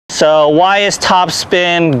So why is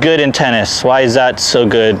topspin good in tennis? Why is that so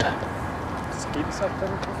good? Skids up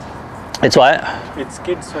there. It's what? It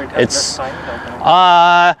skids, so it has less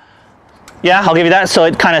time. Yeah, I'll give you that. So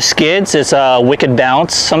it kind of skids. It's a wicked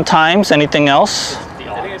bounce sometimes. Anything else?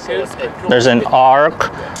 There's an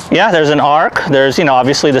arc. Yeah, there's an arc. There's, you know,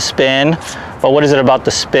 obviously the spin. But what is it about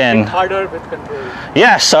the spin? Harder with control.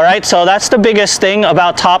 Yes, all right. So that's the biggest thing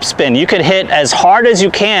about topspin. You could hit as hard as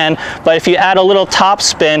you can, but if you add a little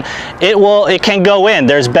topspin, it can go in.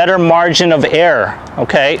 There's better margin of error.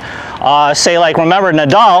 Okay. Say like, remember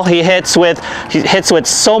Nadal, he hits with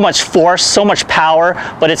so much force, so much power,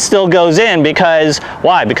 but it still goes in because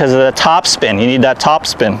why? Because of the topspin. You need that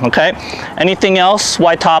topspin. Okay. Anything else?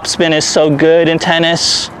 Why topspin is so good in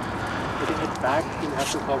tennis? Hitting it back, you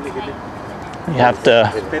have to probably hit it. You have to.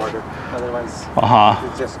 Spin, otherwise,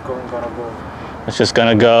 it's just gonna go. It's just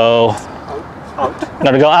gonna go Out.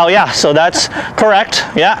 Gonna go out. Yeah. So that's correct.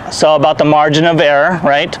 Yeah. So about the margin of error,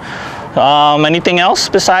 right? Anything else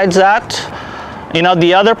besides that? You know,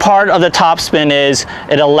 the other part of the topspin is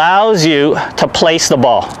it allows you to place the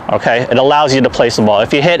ball, okay? It allows you to place the ball.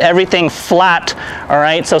 If you hit everything flat, all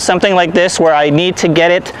right, so something like this where I need to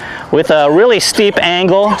get it with a really steep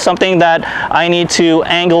angle, something that I need to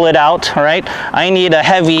angle it out, all right? I need a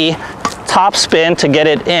heavy topspin to get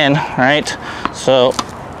it in, right? So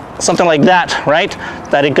something like that, right?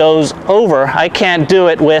 That it goes over. I can't do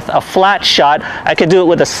it with a flat shot. I could do it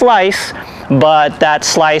with a slice, but that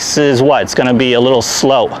slice is what? It's gonna be a little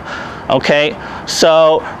slow, okay?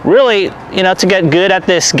 So really, you know, to get good at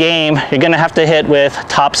this game, you're gonna have to hit with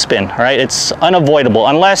topspin, right? It's unavoidable,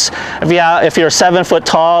 unless if you're 7 foot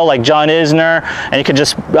tall like John Isner, and you could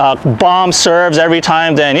just bomb serves every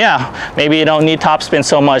time, then yeah, maybe you don't need topspin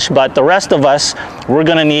so much, but the rest of us, we're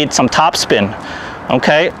gonna need some topspin,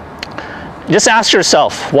 okay? Just ask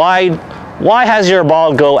yourself, why has your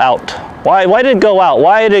ball go out? Why did it go out?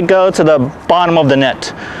 Why did it go to the bottom of the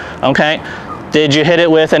net? Okay, did you hit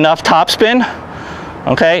it with enough topspin?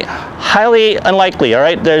 Okay, highly unlikely, all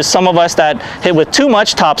right? There's some of us that hit with too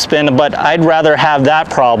much topspin, but I'd rather have that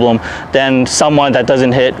problem than someone that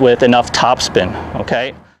doesn't hit with enough topspin,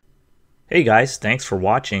 okay? Hey guys, thanks for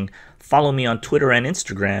watching. Follow me on Twitter and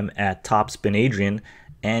Instagram at Topspin Adrian,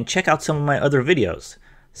 and check out some of my other videos.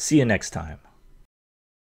 See you next time.